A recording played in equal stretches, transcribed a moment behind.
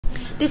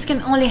This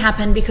can only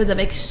happen because of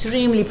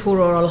extremely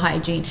poor oral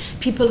hygiene.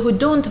 People who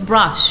don't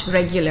brush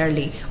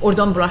regularly or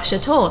don't brush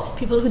at all.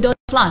 People who don't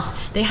floss.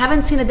 They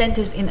haven't seen a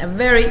dentist in a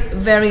very,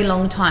 very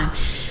long time.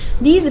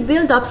 These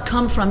buildups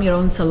come from your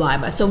own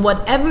saliva. So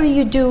whatever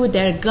you do,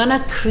 they're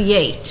gonna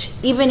create.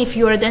 Even if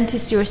you're a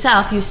dentist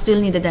yourself, you still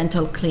need a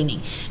dental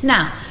cleaning.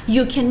 Now,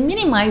 you can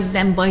minimize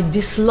them by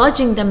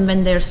dislodging them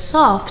when they're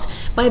soft,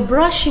 by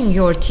brushing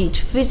your teeth,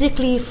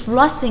 physically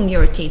flossing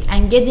your teeth,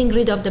 and getting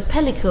rid of the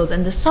pellicles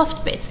and the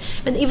soft bits.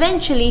 But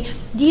eventually,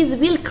 these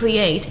will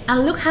create,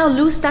 and look how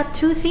loose that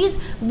tooth is.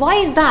 Why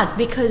is that?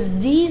 Because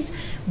these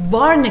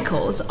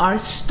barnacles are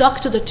stuck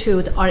to the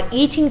tooth, are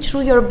eating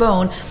through your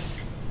bone.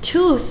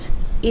 Tooth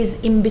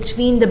is in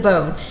between the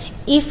bone.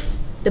 If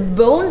the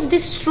bone's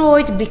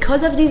destroyed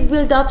because of these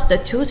buildups, the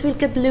tooth will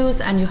get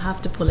loose and you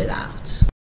have to pull it out.